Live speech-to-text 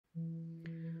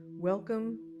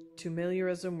Welcome to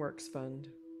Meliorism Works Fund.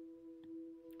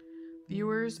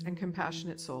 Viewers and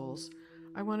compassionate souls,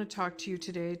 I want to talk to you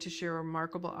today to share a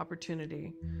remarkable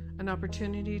opportunity, an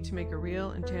opportunity to make a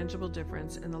real and tangible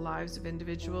difference in the lives of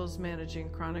individuals managing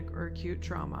chronic or acute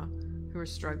trauma who are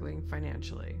struggling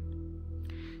financially.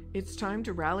 It's time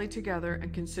to rally together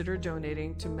and consider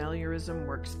donating to Meliorism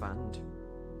Works Fund.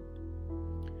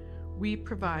 We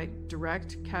provide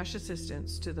direct cash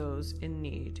assistance to those in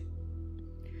need.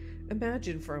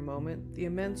 Imagine for a moment the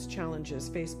immense challenges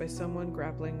faced by someone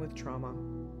grappling with trauma.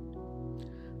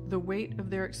 The weight of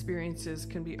their experiences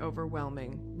can be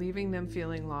overwhelming, leaving them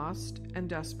feeling lost and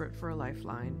desperate for a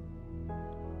lifeline.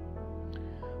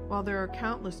 While there are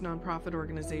countless nonprofit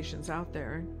organizations out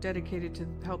there dedicated to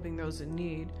helping those in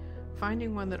need,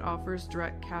 finding one that offers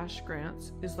direct cash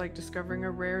grants is like discovering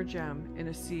a rare gem in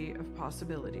a sea of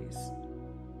possibilities.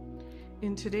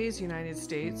 In today's United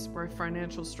States, where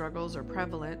financial struggles are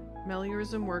prevalent,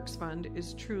 Meliorism Works Fund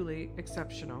is truly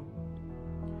exceptional.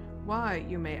 Why,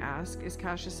 you may ask, is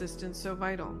cash assistance so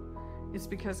vital? It's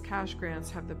because cash grants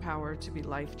have the power to be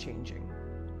life-changing.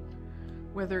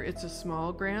 Whether it's a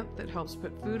small grant that helps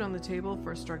put food on the table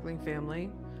for a struggling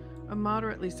family, a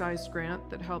moderately sized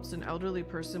grant that helps an elderly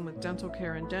person with dental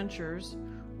care and dentures,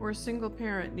 or a single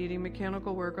parent needing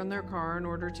mechanical work on their car in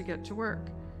order to get to work,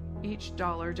 each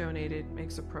dollar donated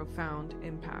makes a profound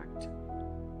impact.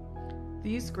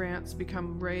 These grants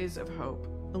become rays of hope,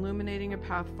 illuminating a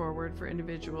path forward for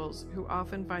individuals who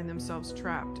often find themselves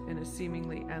trapped in a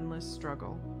seemingly endless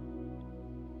struggle.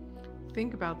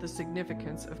 Think about the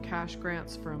significance of cash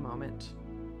grants for a moment.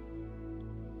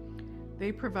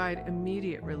 They provide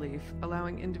immediate relief,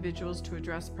 allowing individuals to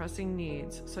address pressing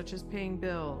needs such as paying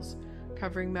bills,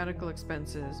 covering medical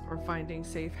expenses, or finding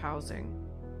safe housing.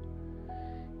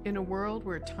 In a world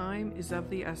where time is of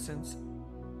the essence,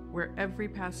 where every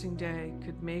passing day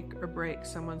could make or break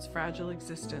someone's fragile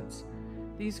existence,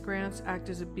 these grants act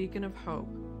as a beacon of hope,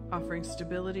 offering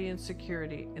stability and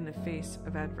security in the face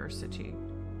of adversity.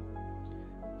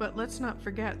 But let's not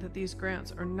forget that these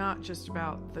grants are not just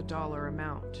about the dollar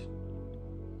amount.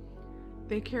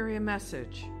 They carry a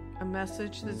message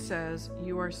that says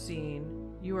you are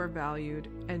seen, you are valued,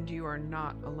 and you are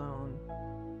not alone.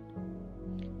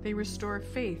 They restore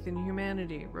faith in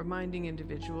humanity, reminding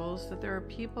individuals that there are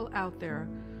people out there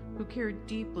who care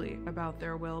deeply about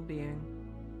their well-being.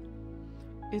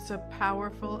 It's a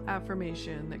powerful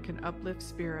affirmation that can uplift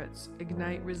spirits,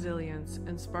 ignite resilience,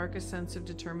 and spark a sense of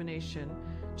determination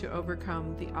to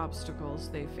overcome the obstacles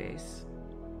they face.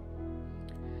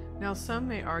 Now, some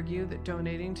may argue that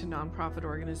donating to nonprofit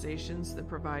organizations that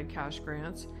provide cash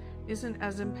grants isn't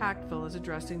as impactful as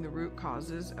addressing the root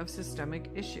causes of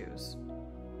systemic issues.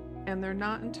 And they're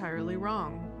not entirely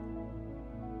wrong.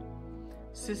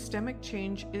 Systemic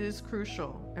change is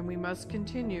crucial, and we must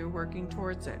continue working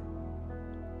towards it.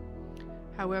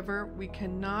 However, we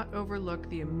cannot overlook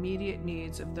the immediate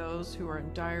needs of those who are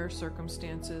in dire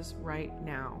circumstances right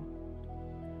now.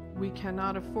 We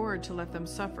cannot afford to let them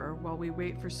suffer while we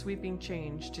wait for sweeping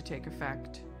change to take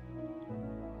effect.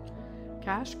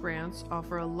 Cash grants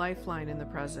offer a lifeline in the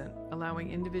present,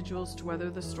 allowing individuals to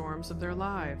weather the storms of their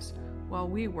lives, while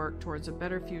we work towards a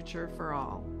better future for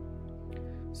all.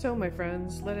 So, my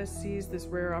friends, let us seize this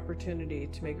rare opportunity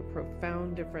to make a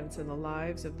profound difference in the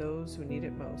lives of those who need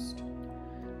it most.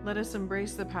 Let us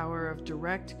embrace the power of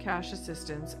direct cash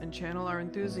assistance and channel our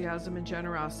enthusiasm and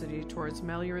generosity towards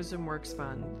Meliorism Works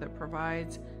Fund that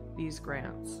provides these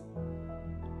grants.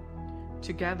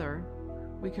 Together,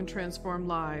 we can transform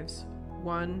lives,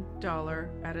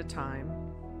 $1 at a time.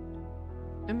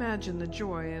 Imagine the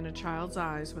joy in a child's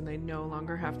eyes when they no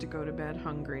longer have to go to bed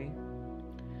hungry.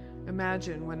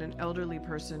 Imagine when an elderly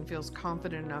person feels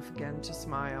confident enough again to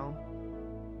smile.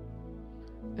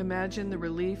 Imagine the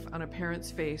relief on a parent's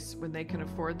face when they can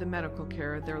afford the medical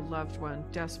care their loved one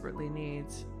desperately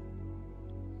needs.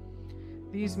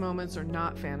 These moments are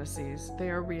not fantasies, they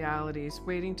are realities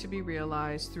waiting to be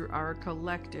realized through our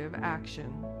collective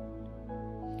action.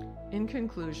 In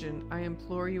conclusion, I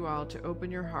implore you all to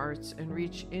open your hearts and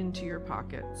reach into your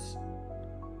pockets.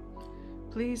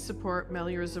 Please support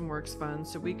Meliorism Works Fund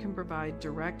so we can provide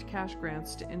direct cash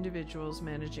grants to individuals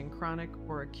managing chronic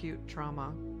or acute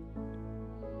trauma.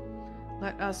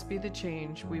 Let us be the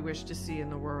change we wish to see in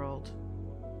the world.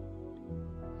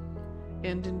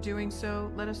 And in doing so,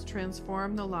 let us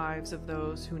transform the lives of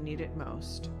those who need it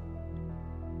most.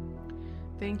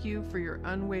 Thank you for your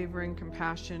unwavering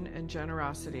compassion and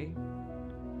generosity.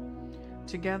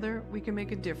 Together, we can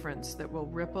make a difference that will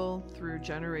ripple through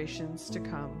generations to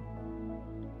come.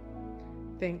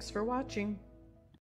 Thanks for watching.